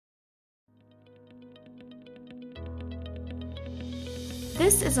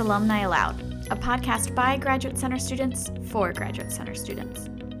This is Alumni Aloud, a podcast by Graduate Center students for Graduate Center students.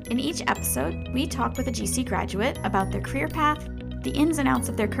 In each episode, we talk with a GC graduate about their career path, the ins and outs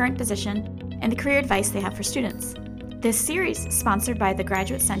of their current position, and the career advice they have for students. This series is sponsored by the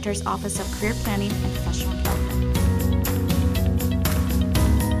Graduate Center's Office of Career Planning and Professional Development.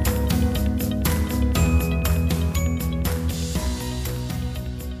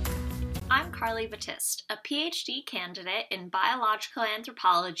 I'm Carly Batiste, a PhD candidate in biological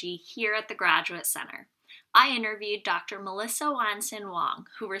anthropology here at the Graduate Center. I interviewed Dr. Melissa Wanson Wong,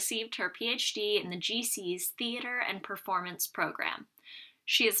 who received her PhD in the GC's Theater and Performance program.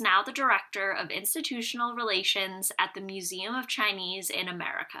 She is now the Director of Institutional Relations at the Museum of Chinese in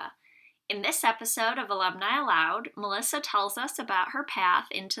America. In this episode of Alumni Aloud, Melissa tells us about her path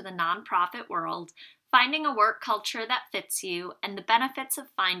into the nonprofit world, finding a work culture that fits you, and the benefits of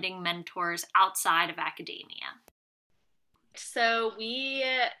finding mentors outside of academia. So we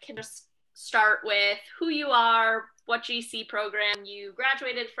can just start with who you are, what GC program you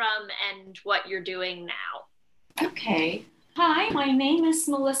graduated from, and what you're doing now. Okay. Hi, my name is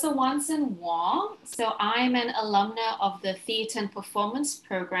Melissa Wanson Wong. So I'm an alumna of the Theatre and Performance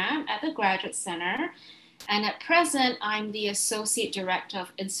program at the Graduate Center. And at present, I'm the Associate Director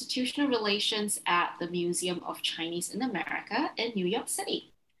of Institutional Relations at the Museum of Chinese in America in New York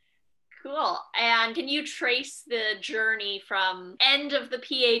City. Cool. And can you trace the journey from end of the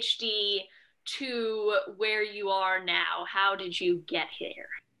PhD to where you are now? How did you get here?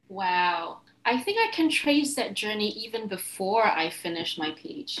 Wow. I think I can trace that journey even before I finished my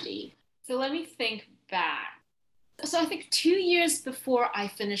PhD. So let me think back. So I think 2 years before I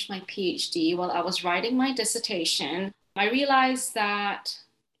finished my PhD, while I was writing my dissertation, I realized that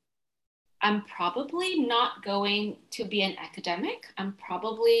I'm probably not going to be an academic. I'm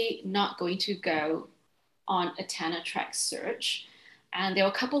probably not going to go on a tenure track search. And there were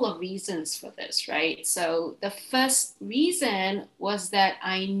a couple of reasons for this, right? So the first reason was that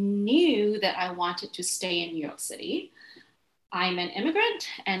I knew that I wanted to stay in New York City. I'm an immigrant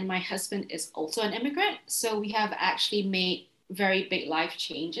and my husband is also an immigrant. So we have actually made very big life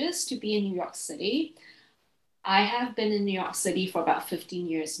changes to be in New York City. I have been in New York City for about 15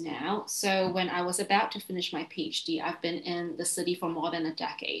 years now. So when I was about to finish my PhD, I've been in the city for more than a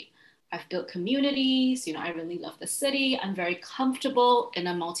decade. I've built communities, I really love the city. I'm very comfortable in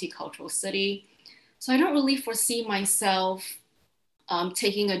a multicultural city. So I don't really foresee myself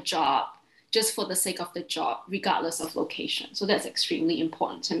taking a job just for the sake of the job, regardless of location. So that's extremely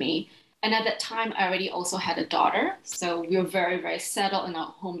important to me. And at that time, I already also had a daughter. So we were very, very settled in our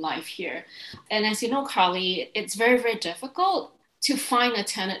home life here. And as you know, Carly, it's very, very difficult to find a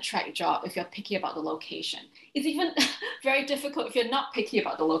tenure track job if you're picky about the location. It's even very difficult if you're not picky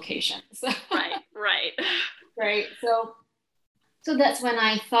about the location. So, Right. Right. So that's when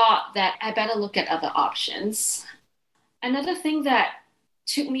I thought that I better look at other options. Another thing that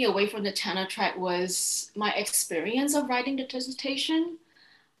took me away from the tenure track was my experience of writing the dissertation.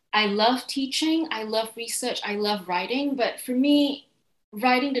 I love teaching, I love research, I love writing, but for me,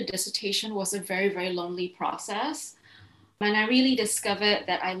 writing the dissertation was a very, very lonely process. And I really discovered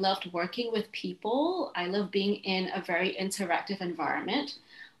that I loved working with people. I love being in a very interactive environment.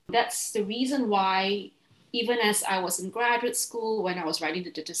 That's the reason why, even as I was in graduate school, when I was writing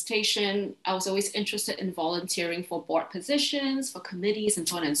the dissertation, I was always interested in volunteering for board positions, for committees, and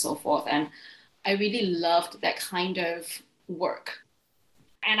so on and so forth. And I really loved that kind of work.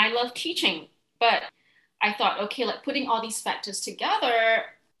 And I love teaching, but I thought, okay, like putting all these factors together,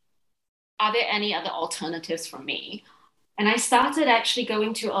 are there any other alternatives for me? And I started actually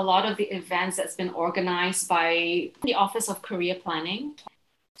going to a lot of the events that's been organized by the Office of Career Planning.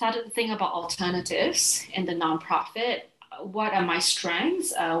 Started to think about alternatives in the nonprofit. What are my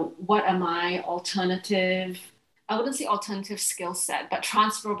strengths? What are my alternative, I wouldn't say alternative skill set, but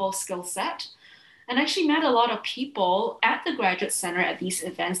transferable skill set. And I actually met a lot of people at the Graduate Center at these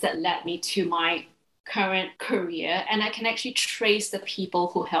events that led me to my current career. And I can actually trace the people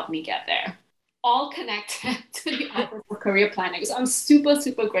who helped me get there, all connected to the Office of Career Planning. So I'm super,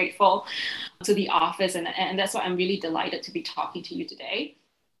 super grateful to the office. And that's why I'm really delighted to be talking to you today.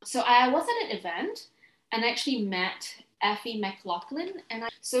 So I was at an event and actually met Effie McLaughlin.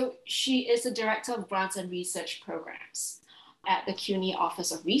 So she is the Director of Grants and Research Programs at the CUNY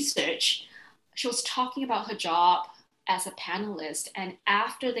Office of Research. She was talking about her job as a panelist. And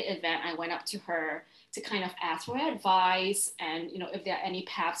after the event, I went up to her to kind of ask for advice and, if there are any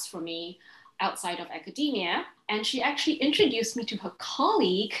paths for me outside of academia. And she actually introduced me to her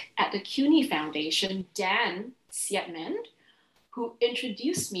colleague at the CUNY Foundation, Dan Sietmand, who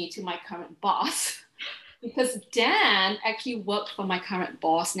introduced me to my current boss, because Dan actually worked for my current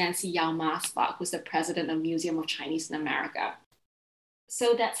boss, Nancy Yao Masbach, who's the president of Museum of Chinese in America.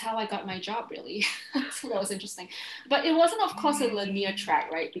 So that's how I got my job, really. So that was interesting. But it wasn't, of course, a linear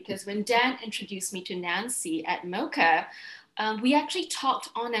track, right? Because when Dan introduced me to Nancy at MoCA, we actually talked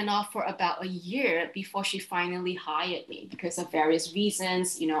on and off for about a year before she finally hired me because of various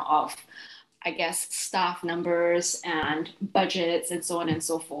reasons, of, I guess, staff numbers and budgets and so on and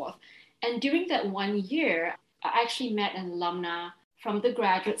so forth. And during that 1 year, I actually met an alumna from the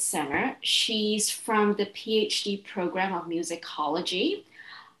Graduate Center. She's from the PhD program of musicology,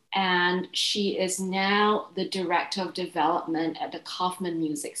 and she is now the director of development at the Kaufman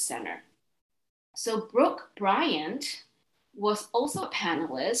Music Center. So Brooke Bryant was also a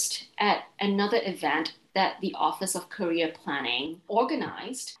panelist at another event that the Office of Career Planning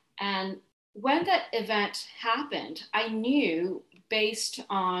organized. And when that event happened, I knew based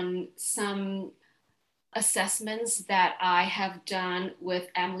on some assessments that I have done with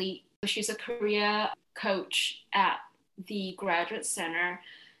Emily. She's a career coach at the Graduate Center.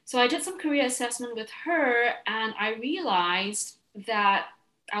 So I did some career assessment with her, and I realized that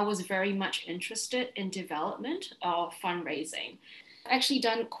I was very much interested in development or fundraising. I've actually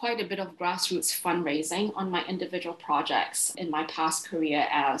done quite a bit of grassroots fundraising on my individual projects in my past career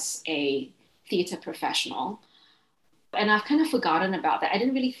as a theatre professional. And I've kind of forgotten about that. I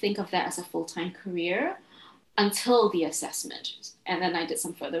didn't really think of that as a full-time career until the assessment. And then I did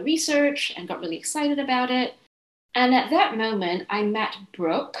some further research and got really excited about it. And at that moment, I met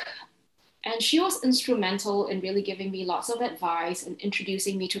Brooke, and she was instrumental in really giving me lots of advice and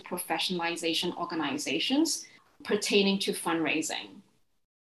introducing me to professionalization organizations pertaining to fundraising.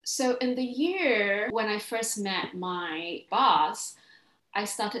 So in the year when I first met my boss, I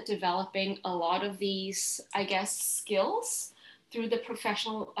started developing a lot of these, I guess, skills through the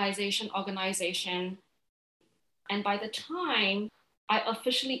professionalization organization. And by the time I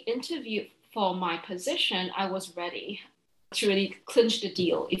officially interviewed for my position, I was ready to really clinch the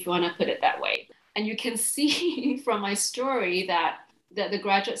deal, if you want to put it that way. And you can see from my story that the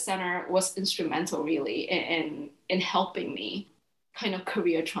Graduate Center was instrumental really in helping me kind of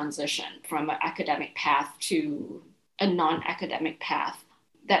career transition from an academic path to a non-academic path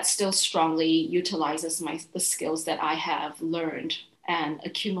that still strongly utilizes the skills that I have learned and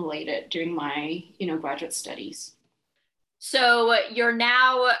accumulated during my graduate studies. So you're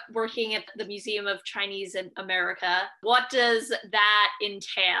now working at the Museum of Chinese in America. What does that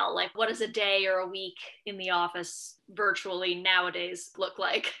entail? Like, what does a day or a week in the office virtually nowadays look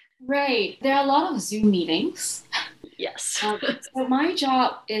like? Right. There are a lot of Zoom meetings. Yes. So my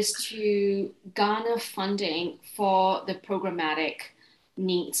job is to garner funding for the programmatic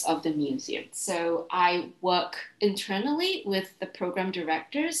needs of the museum. So I work internally with the program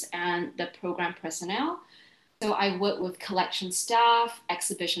directors and the program personnel. So I work with collection staff,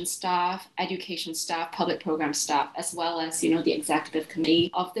 exhibition staff, education staff, public program staff, as well as, the executive committee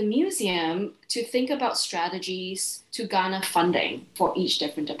of the museum to think about strategies to garner funding for each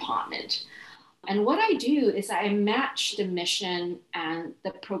different department. And what I do is I match the mission and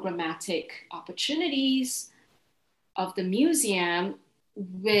the programmatic opportunities of the museum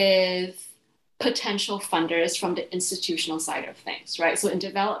with potential funders from the institutional side of things, right? So in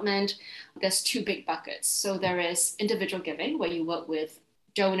development, there's two big buckets. So there is individual giving, where you work with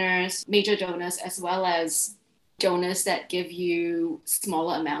donors, major donors, as well as donors that give you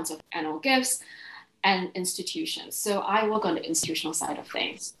smaller amounts of annual gifts, and institutions. So I work on the institutional side of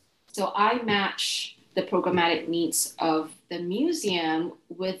things. So I match the programmatic needs of the museum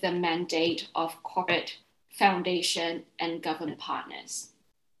with the mandate of corporate, foundation, and government partners.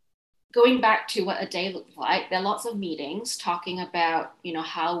 Going back to what a day looked like, there are lots of meetings talking about,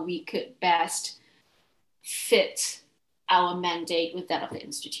 how we could best fit our mandate with that of the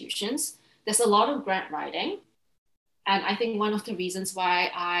institutions. There's a lot of grant writing. And I think one of the reasons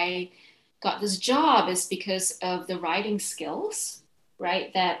why I got this job is because of the writing skills,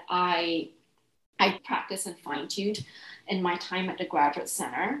 right, that I practiced and fine-tuned in my time at the Graduate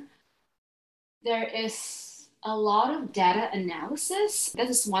Center. There is a lot of data analysis. That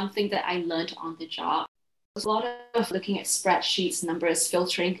is one thing that I learned on the job. There's a lot of looking at spreadsheets, numbers,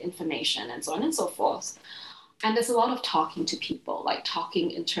 filtering information, and so on and so forth. And there's a lot of talking to people, like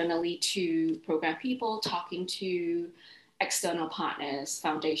talking internally to program people, talking to external partners,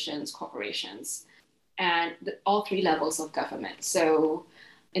 foundations, corporations, and all three levels of government. So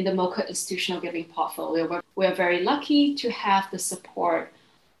in the MoCA institutional giving portfolio, we're very lucky to have the support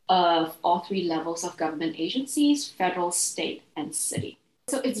of all three levels of government agencies: federal, state, and city.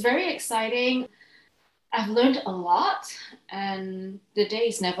 So it's very exciting. I've learned a lot, and the day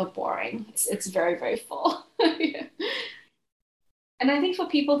is never boring. It's very, very full. Yeah. And I think for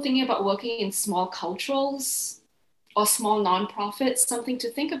people thinking about working in small culturals or small nonprofits, something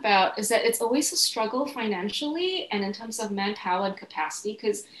to think about is that it's always a struggle financially and in terms of manpower and capacity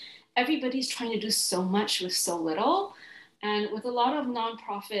because everybody's trying to do so much with so little. And with a lot of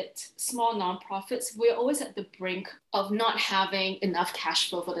small nonprofits, we're always at the brink of not having enough cash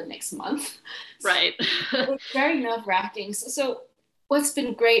flow for the next month. Right. So it's very nerve wracking. So what's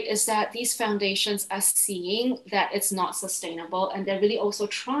been great is that these foundations are seeing that it's not sustainable and they're really also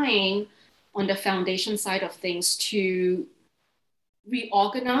trying on the foundation side of things to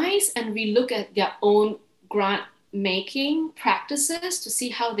reorganize and relook at their own grant making practices to see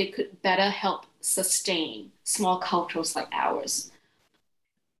how they could better help sustain small cultures like ours.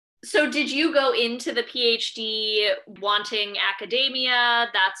 So did you go into the PhD wanting academia?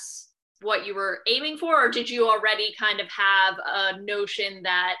 That's what you were aiming for, or did you already kind of have a notion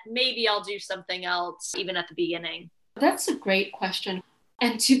that maybe I'll do something else even at the beginning? That's a great question.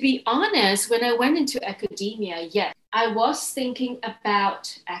 And to be honest, when I went into academia, yes, I was thinking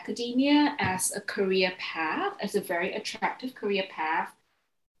about academia as a career path, as a very attractive career path.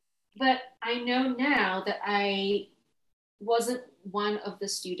 But I know now that I wasn't one of the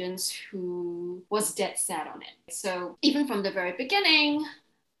students who was dead set on it. So even from the very beginning,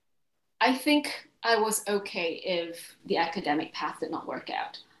 I think I was okay if the academic path did not work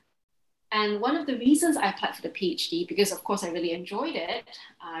out. And one of the reasons I applied for the PhD, because of course I really enjoyed it,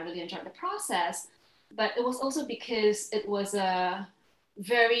 I really enjoyed the process, but it was also because it was a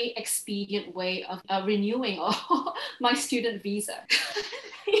very expedient way of renewing my student visa.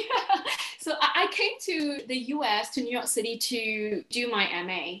 Yeah. So I came to the US, to New York City, to do my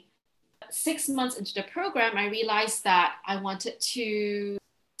MA. 6 months into the program, I realized that I wanted to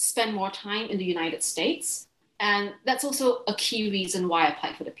spend more time in the United States. And that's also a key reason why I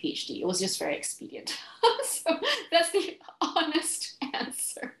applied for the PhD. It was just very expedient. So that's the honest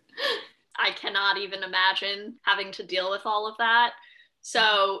answer. I cannot even imagine having to deal with all of that.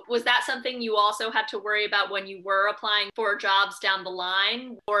 So, was that something you also had to worry about when you were applying for jobs down the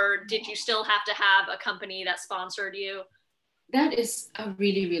line? Or did you still have to have a company that sponsored you? That is a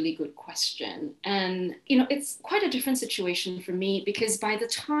really, really good question. And, it's quite a different situation for me because by the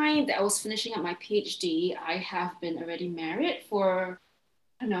time that I was finishing up my PhD, I have been already married for,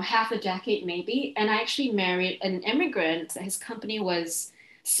 I don't know, half a decade maybe. And I actually married an immigrant that his company was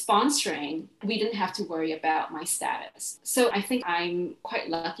sponsoring. We didn't have to worry about my status. So I think I'm quite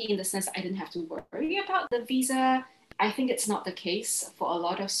lucky in the sense that I didn't have to worry about the visa. I think it's not the case for a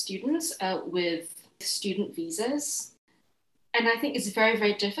lot of students with student visas. And I think it's very,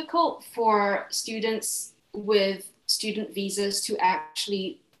 very difficult for students with student visas to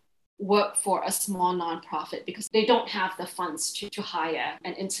actually work for a small nonprofit because they don't have the funds to hire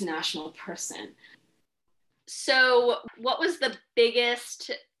an international person. So, what was the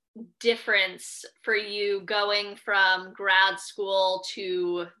biggest difference for you going from grad school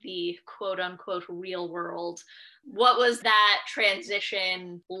to the quote unquote real world? What was that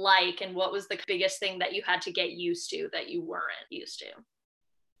transition like, and what was the biggest thing that you had to get used to that you weren't used to?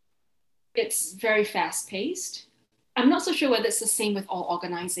 It's very fast paced. I'm not so sure whether it's the same with all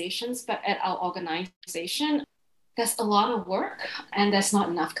organizations, but at our organization, there's a lot of work and there's not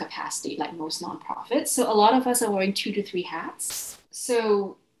enough capacity like most nonprofits. So a lot of us are wearing 2 to 3 hats.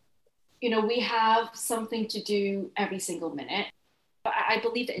 So, we have something to do every single minute. But I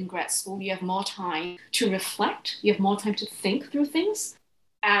believe that in grad school, you have more time to reflect, you have more time to think through things.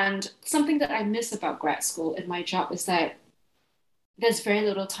 And something that I miss about grad school in my job is that there's very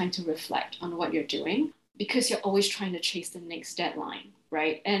little time to reflect on what you're doing because you're always trying to chase the next deadline,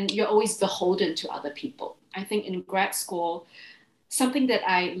 right? And you're always beholden to other people. I think in grad school, something that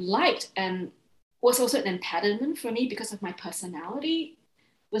I liked and was also an impediment for me because of my personality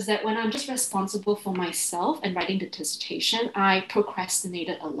was that when I'm just responsible for myself and writing the dissertation, I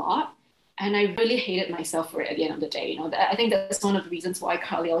procrastinated a lot. And I really hated myself for it at the end of the day. I think that's one of the reasons why,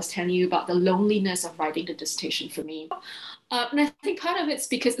 Carly, I was telling you about the loneliness of writing the dissertation for me. And I think part of it's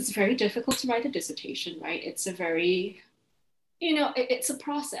because it's very difficult to write a dissertation, right? It's a very, it's a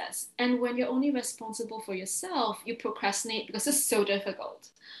process. And when you're only responsible for yourself, you procrastinate because it's so difficult.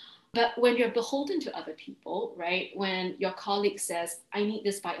 But when you're beholden to other people, right? When your colleague says, I need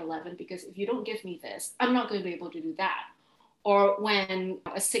this by 11 because if you don't give me this, I'm not going to be able to do that. Or when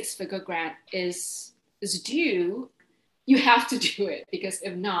a 6-figure grant is due, you have to do it because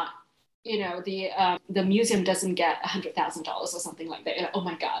if not, the museum doesn't get $100,000 or something like that. Oh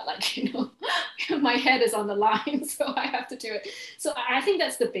my God, my head is on the line, so I have to do it. So I think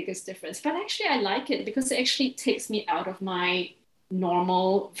that's the biggest difference. But actually, I like it because it actually takes me out of my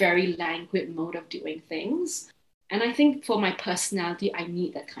normal, very languid mode of doing things. And I think for my personality, I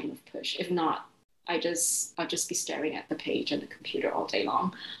need that kind of push. If not, I'll just be staring at the page and the computer all day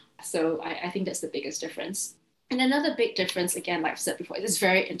long. So I think that's the biggest difference. And another big difference, again, like I've said before, it's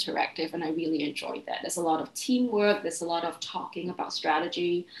very interactive and I really enjoy that. There's a lot of teamwork, there's a lot of talking about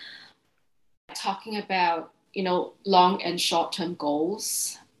strategy, talking about, long and short-term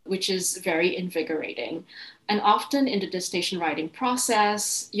goals, which is very invigorating. And often in the dissertation writing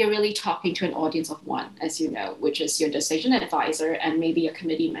process, you're really talking to an audience of one, as you know, which is your dissertation advisor and maybe your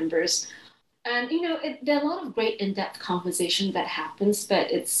committee members. And there are a lot of great in-depth conversation that happens, but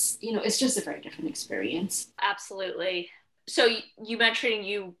it's just a very different experience. Absolutely. So you mentioned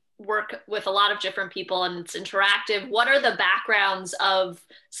you work with a lot of different people and it's interactive. What are the backgrounds of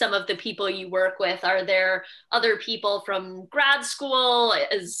some of the people you work with? Are there other people from grad school?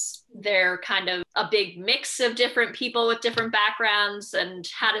 Is there kind of a big mix of different people with different backgrounds? And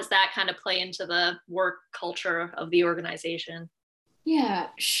how does that kind of play into the work culture of the organization? Yeah,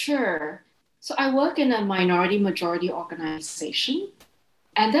 sure. So I work in a minority majority organization.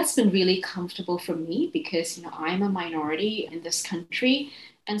 And that's been really comfortable for me because, I'm a minority in this country.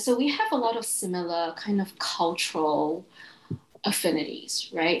 And so we have a lot of similar kind of cultural affinities,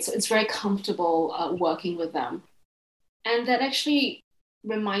 right? So it's very comfortable working with them. And that actually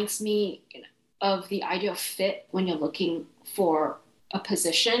reminds me of the idea of fit when you're looking for a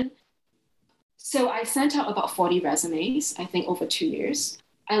position. So I sent out about 40 resumes, I think, over 2 years.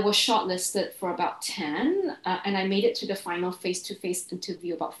 I was shortlisted for about 10, and I made it to the final face-to-face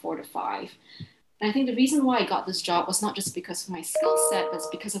interview about 4 to 5. And I think the reason why I got this job was not just because of my skill set, but it's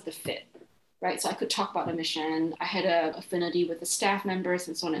because of the fit, right? So I could talk about the mission. I had an affinity with the staff members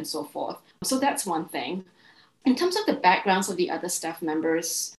and so on and so forth. So that's one thing. In terms of the backgrounds of the other staff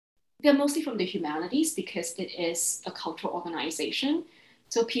members, they're mostly from the humanities because it is a cultural organization.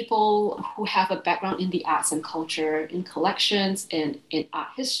 So people who have a background in the arts and culture, in collections, in art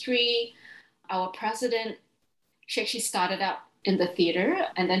history. Our president, she actually started out in the theater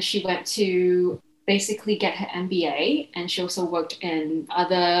and then she went to basically get her MBA. And she also worked in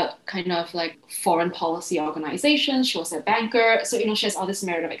other kind of like foreign policy organizations. She was a banker. So, she has all this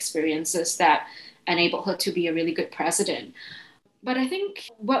merit of experiences that enabled her to be a really good president. But I think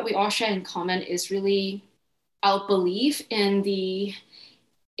what we all share in common is really our belief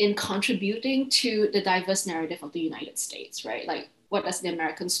in contributing to the diverse narrative of the United States, right? Like, what does the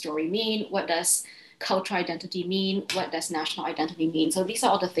American story mean? What does cultural identity mean? What does national identity mean? So these are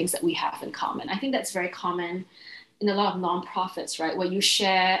all the things that we have in common. I think that's very common in a lot of nonprofits, right? Where you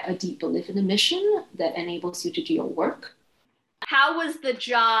share a deep belief in the mission that enables you to do your work. How was the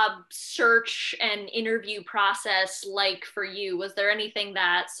job search and interview process like for you? Was there anything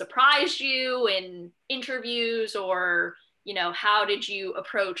that surprised you in interviews or how did you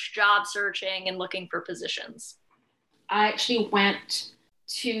approach job searching and looking for positions? I actually went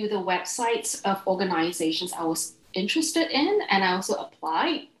to the websites of organizations I was interested in, and I also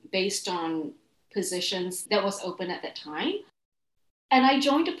applied based on positions that was open at that time. And I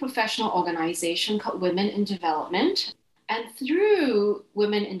joined a professional organization called Women in Development. And through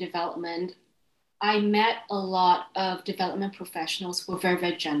Women in Development, I met a lot of development professionals who were very,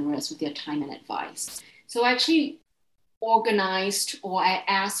 very generous with their time and advice. So I actually organized or I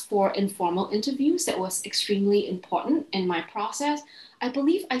asked for informal interviews that was extremely important in my process. I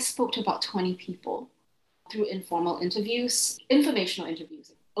believe I spoke to about 20 people through informal interviews, informational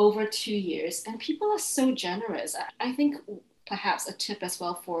interviews over 2 years. And people are so generous. I think perhaps a tip as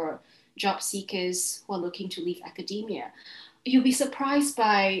well for job seekers who are looking to leave academia. You'll be surprised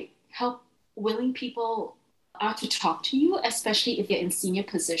by how willing people are to talk to you, especially if you're in senior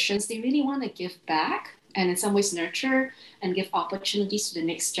positions. They really want to give back and in some ways nurture and give opportunities to the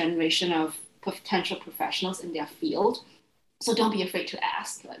next generation of potential professionals in their field. So don't be afraid to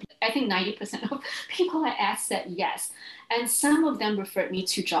ask. I think 90% of people I asked said yes. And some of them referred me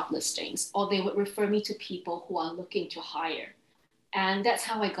to job listings, or they would refer me to people who are looking to hire. And that's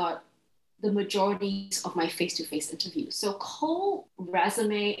how I got the majority of my face-to-face interviews. So cold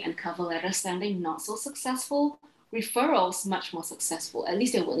resume and cover letter sending, not so successful. Referrals, much more successful. At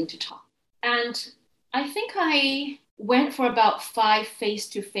least they're willing to talk. And I think I went for about 5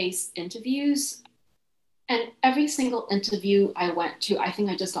 face-to-face interviews. And every single interview I went to, I think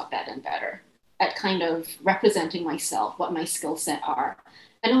I just got better and better at kind of representing myself, what my skill set are.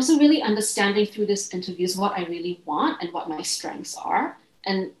 And also really understanding through these interviews what I really want and what my strengths are.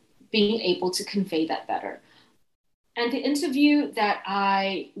 And being able to convey that better. And the interview that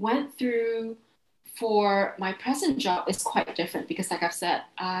I went through for my present job is quite different because, like I've said,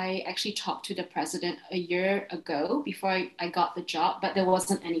 I actually talked to the president a year ago before I got the job, but there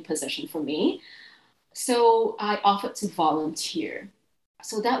wasn't any position for me. So I offered to volunteer.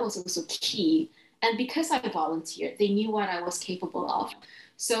 So that was also key. And because I volunteered, they knew what I was capable of.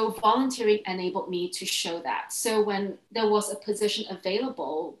 So volunteering enabled me to show that. So when there was a position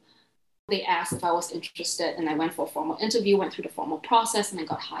available, they asked if I was interested, and I went for a formal interview, went through the formal process, and I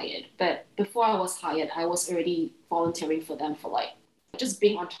got hired. But before I was hired, I was already volunteering for them for like just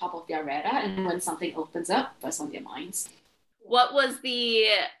being on top of their radar. And when something opens up, that's on their minds. What was the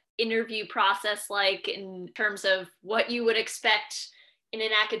interview process like in terms of what you would expect in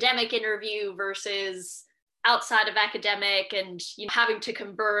an academic interview versus outside of academic, and having to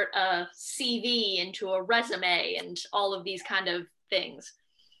convert a CV into a resume and all of these kind of things?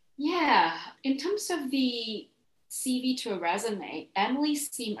 Yeah, in terms of the CV to a resume, Emily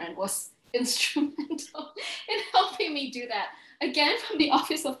Seaman was instrumental in helping me do that. Again, from the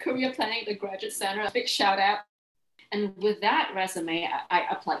Office of Career Planning at the Graduate Center, a big shout out. And with that resume, I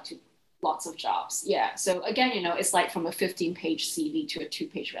applied to lots of jobs. Yeah. So again, it's like from a 15-page CV to a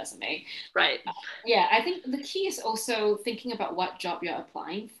 2-page resume. Right. Yeah. I think the key is also thinking about what job you're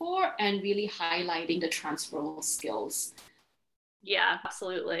applying for and really highlighting the transferable skills. Yeah,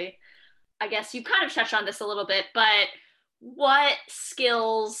 absolutely. I guess you kind of touched on this a little bit, but what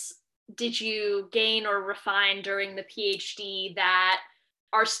skills did you gain or refine during the PhD that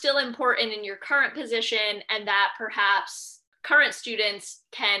are still important in your current position and that perhaps current students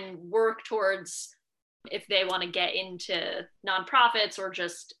can work towards if they want to get into nonprofits or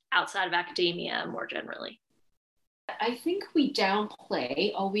just outside of academia more generally? I think we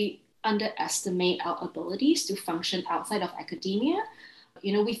downplay or we underestimate our abilities to function outside of academia.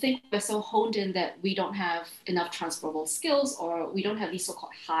 We think we're so honed in that we don't have enough transferable skills or we don't have these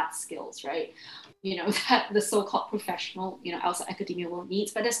so-called hard skills, right? That the so-called professional, outside academia will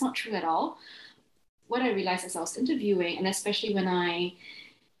need, but that's not true at all. What I realized as I was interviewing, and especially when I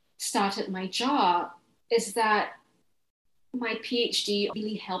started my job, is that my PhD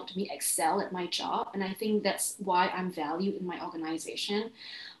really helped me excel at my job. And I think that's why I'm valued in my organization.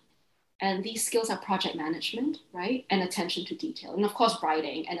 And these skills are project management, right? And attention to detail. And of course,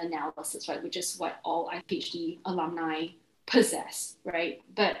 writing and analysis, right? Which is what all PhD alumni possess, right?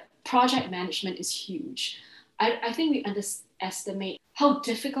 But project management is huge. I think we underestimate how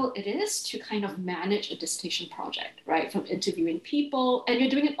difficult it is to kind of manage a dissertation project, right? From interviewing people, and you're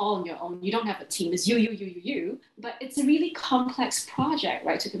doing it all on your own. You don't have a team. It's you. But it's a really complex project,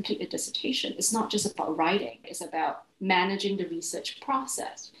 right? To complete a dissertation. It's not just about writing. It's about managing the research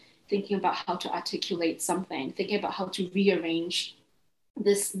process, thinking about how to articulate something, thinking about how to rearrange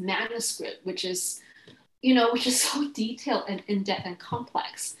this manuscript, which is so detailed and in-depth and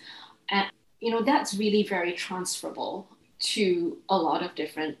complex. And, that's really very transferable to a lot of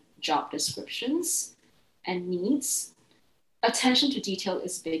different job descriptions and needs. Attention to detail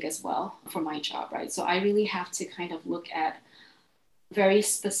is big as well for my job, right? So I really have to kind of look at very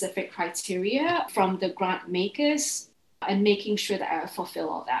specific criteria from the grant makers and making sure that I fulfill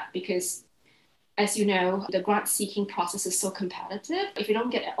all that. Because as you know, the grant seeking process is so competitive. If you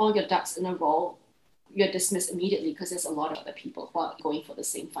don't get all your ducks in a row, you're dismissed immediately because there's a lot of other people who are going for the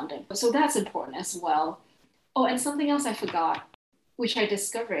same funding. So that's important as well. Oh, and something else I forgot, which I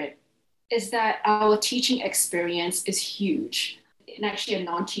discovered, is that our teaching experience is huge in actually a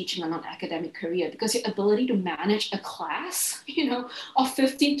non-teaching or non-academic career, because your ability to manage a class, of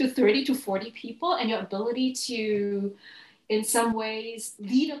 15 to 30 to 40 people, and your ability to, in some ways,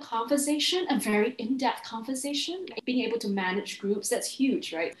 lead a conversation, a very in-depth conversation, being able to manage groups, that's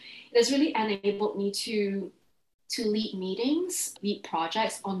huge, right? It has really enabled me to lead meetings, lead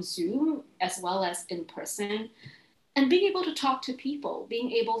projects on Zoom, as well as in person, and being able to talk to people,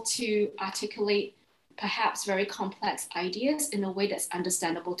 being able to articulate perhaps very complex ideas in a way that's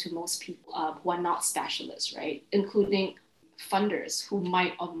understandable to most people who are not specialists, right? Including funders who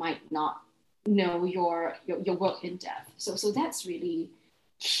might or might not know your work in depth. So that's really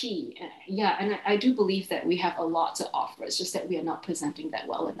key. Yeah, and I do believe that we have a lot to offer. It's just that we are not presenting that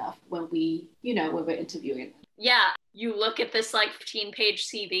well enough when when we're interviewing. Yeah, you look at this like 15-page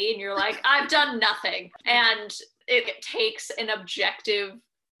CV and you're like, I've done nothing. And it takes an objective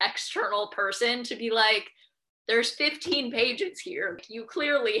external person to be like, there's 15 pages here. You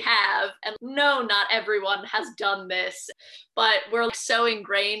clearly have. And no, not everyone has done this. But we're so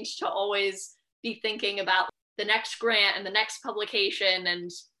ingrained to always be thinking about the next grant and the next publication.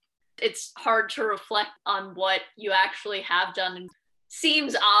 And it's hard to reflect on what you actually have done.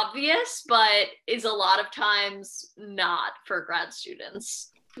 seems obvious, but is a lot of times not for grad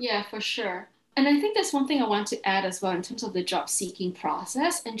students. Yeah, for sure. And I think that's one thing I want to add as well in terms of the job seeking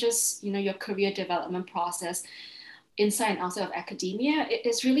process and just, your career development process inside and outside of academia. It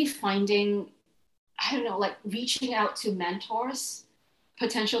is really finding, I don't know, like reaching out to mentors,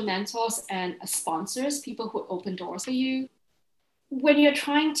 potential mentors and sponsors, people who open doors for you. When you're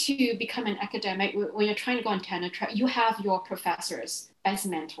trying to become an academic, when you're trying to go on tenure track, you have your professors as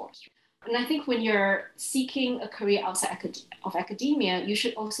mentors. And I think when you're seeking a career outside of academia, you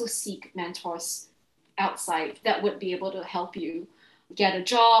should also seek mentors outside that would be able to help you get a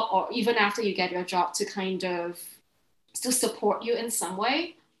job, or even after you get your job, to kind of still support you in some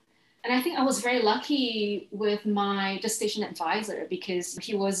way. And I think I was very lucky with my dissertation advisor because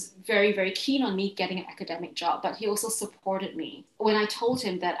he was very, very keen on me getting an academic job, but he also supported me when I told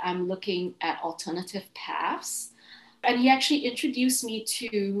him that I'm looking at alternative paths. And he actually introduced me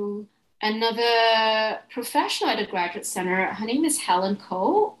to another professional at the Graduate Center. Her name is Helen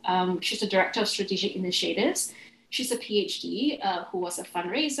Koh. She's the Director of Strategic Initiatives. She's a PhD who was a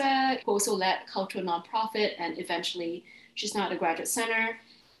fundraiser, who also led a cultural nonprofit, and eventually she's now at the Graduate Center.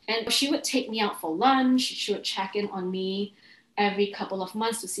 And she would take me out for lunch. She would check in on me every couple of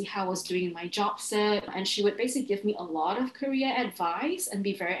months to see how I was doing in my job search. And she would basically give me a lot of career advice and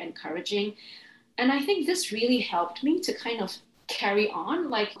be very encouraging. And I think this really helped me to kind of carry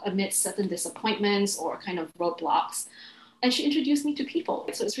on, like amidst certain disappointments or kind of roadblocks. And she introduced me to people.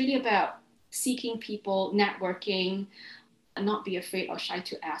 So it's really about seeking people, networking, and not be afraid or shy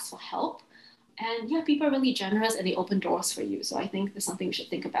to ask for help. And yeah, people are really generous and they open doors for you. So I think that's something we should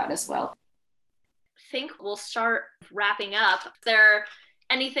think about as well. I think we'll start wrapping up. Is there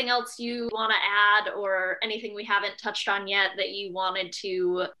anything else you want to add or anything we haven't touched on yet that you wanted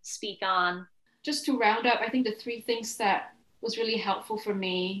to speak on? Just to round up, I think the three things that was really helpful for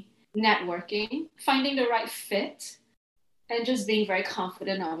me: networking, finding the right fit, and just being very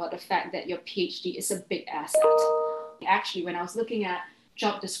confident about the fact that your PhD is a big asset. Actually, when I was looking at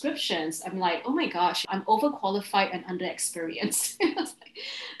job descriptions, I'm like, oh my gosh, I'm overqualified and underexperienced. I was like,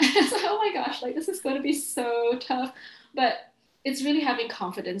 oh my gosh, like this is going to be so tough. But it's really having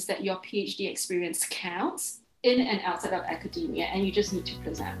confidence that your PhD experience counts in and outside of academia, and you just need to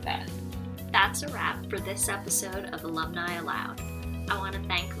present that. That's a wrap for this episode of Alumni Aloud. I want to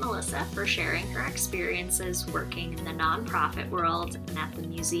thank Melissa for sharing her experiences working in the nonprofit world and at the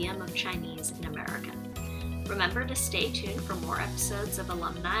Museum of Chinese in America. Remember to stay tuned for more episodes of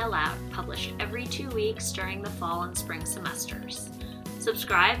Alumni Aloud, published every 2 weeks during the fall and spring semesters.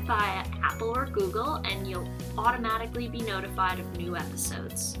 Subscribe via Apple or Google and you'll automatically be notified of new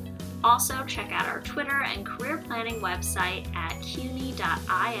episodes. Also, check out our Twitter and career planning website at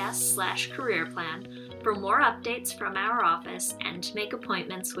cuny.is/careerplan for more updates from our office and to make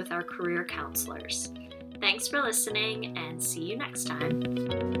appointments with our career counselors. Thanks for listening and see you next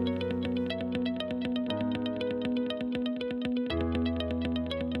time.